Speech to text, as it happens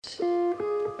Hey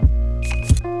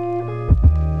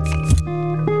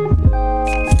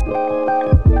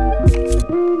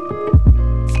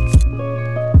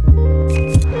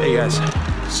guys,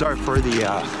 sorry for the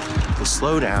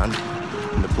slowdown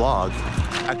in the vlog.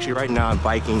 Actually, right now I'm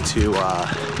biking to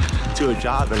a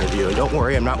job interview. And don't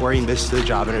worry, I'm not wearing this to the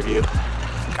job interview.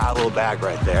 Got a little bag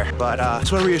right there. But I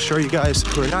just want to reassure you guys,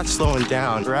 we're not slowing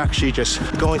down. We're actually just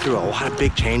going through a lot of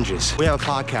big changes. We have a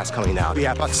podcast coming out. We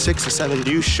have about 6 to 7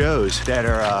 new shows that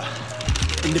are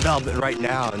in development right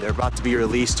now, and they're about to be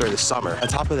released during the summer. On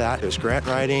top of that, there's grant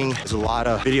writing. There's a lot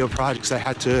of video projects I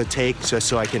had to take just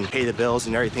so I can pay the bills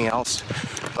and everything else.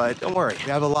 But don't worry,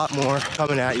 we have a lot more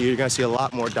coming at you. You're gonna see a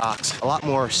lot more docs, a lot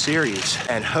more series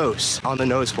and hosts on the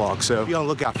Nose Vlog. So be on the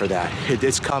lookout for that.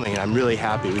 It's coming, and I'm really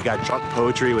happy. We got Drunk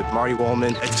Poetry with Marty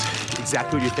Wollman. It's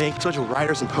exactly what you think. Such a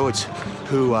writers and poets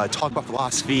who talk about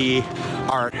philosophy,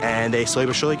 art, and they slowly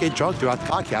but surely get drunk throughout the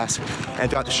podcast and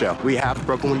throughout the show. We have a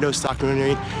Broken Windows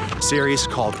documentary series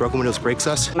called Broken Windows Breaks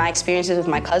Us. My experiences with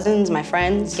my cousins, my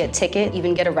friends, get ticket,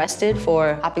 even get arrested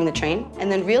for hopping the train,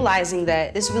 and then realizing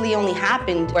that this really only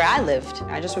happened where I lived.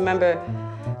 I just remember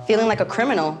feeling like a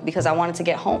criminal because I wanted to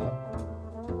get home.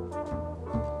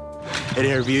 It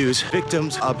interviews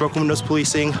victims of broken windows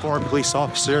policing, former police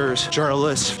officers,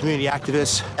 journalists, community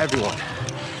activists, everyone.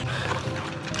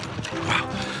 Wow.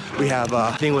 We have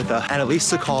a thing with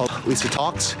Annalisa called Lisa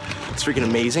Talks. It's freaking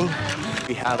amazing.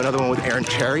 We have another one with Aaron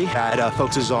Cherry that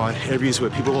focuses on interviews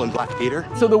with people in Black theater.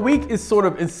 So the week is sort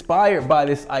of inspired by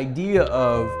this idea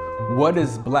of what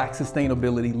does Black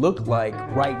sustainability look like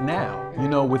right now, you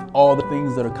know, with all the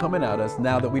things that are coming at us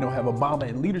now that we don't have Obama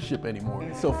in leadership anymore.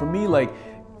 So for me, like,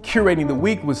 curating the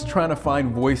week was trying to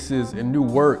find voices and new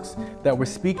works that were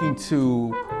speaking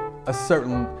to a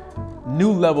certain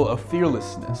new level of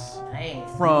fearlessness. Nice.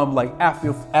 From like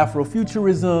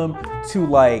Afrofuturism to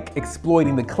like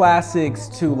exploiting the classics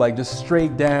to like just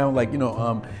straight down, like, you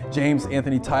know, James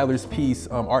Anthony Tyler's piece,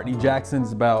 Artney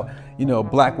Jackson's about, you know,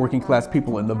 Black working class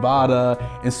people in Nevada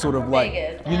and sort of like,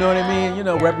 you know what I mean? You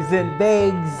know, represent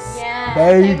Bags. Yeah.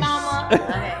 Bags. Hey, mama.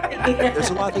 Okay. There's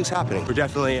a lot of things happening. We're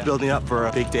definitely building up for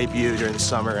a big debut during the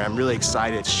summer. I'm really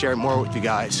excited to share more with you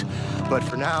guys. But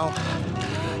for now,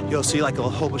 you'll see like a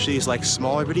whole bunch of these like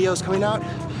smaller videos coming out.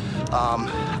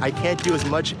 I can't do as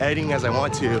much editing as I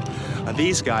want to on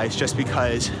these guys just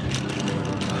because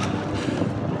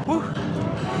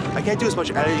I can't do as much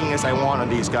editing as I want on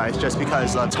these guys just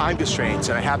because of time constraints,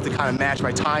 and I have to kind of match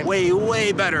my time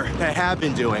way better than I have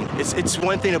been doing. It's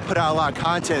one thing to put out a lot of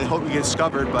content and hope we get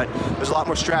discovered, but there's a lot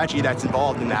more strategy that's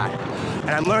involved in that,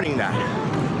 and I'm learning that.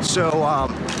 So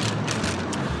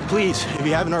please, if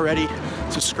you haven't already,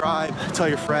 subscribe, tell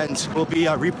your friends. We'll be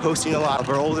reposting a lot of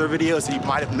our older videos that you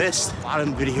might have missed. A lot of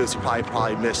videos you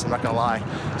probably missed, I'm not gonna lie.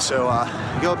 So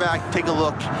go back, take a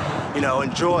look, you know,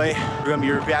 enjoy. We're gonna be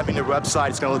revamping the website.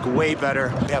 It's gonna look way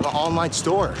better. We have an online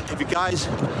store. If you guys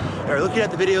are looking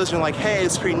at the videos and you're like, hey,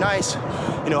 it's pretty nice,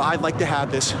 you know, I'd like to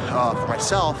have this for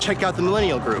myself, check out the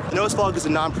Millennial Group. Nose Vlog is a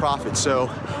nonprofit, so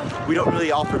we don't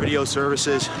really offer video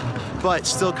services, but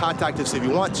still contact us if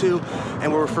you want to,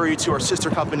 and we'll refer you to our sister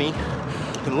company,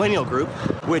 the Millennial Group,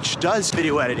 which does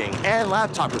video editing and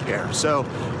laptop repair. So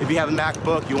if you have a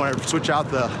MacBook, you want to switch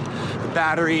out the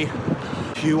battery,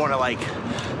 if you want to like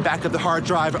back up the hard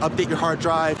drive or update your hard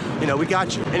drive, you know, we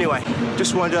got you. Anyway,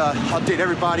 just wanted to update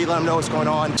everybody, let them know what's going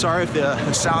on. Sorry if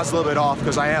the sound's a little bit off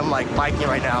because I am like biking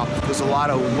right now. There's a lot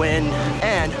of wind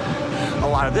and a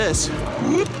lot of this.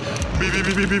 Whoop, beep, beep,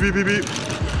 beep, beep, beep, beep, beep.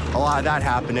 A lot of that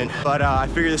happening, but I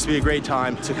figured this would be a great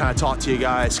time to kind of talk to you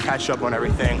guys, catch up on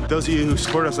everything. Those of you who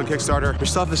support us on Kickstarter, your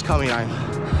stuff is coming. I'm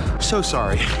so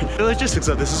sorry. The logistics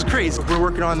of this is crazy. We're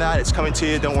working on that. It's coming to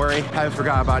you. Don't worry. Haven't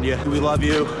forgot about you. We love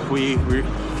you. We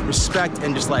respect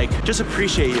and just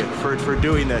appreciate you for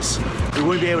doing this. We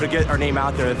wouldn't be able to get our name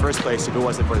out there in the first place if it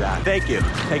wasn't for that. Thank you.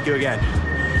 Thank you again.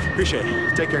 Appreciate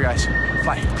it. Take care, guys.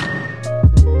 Bye.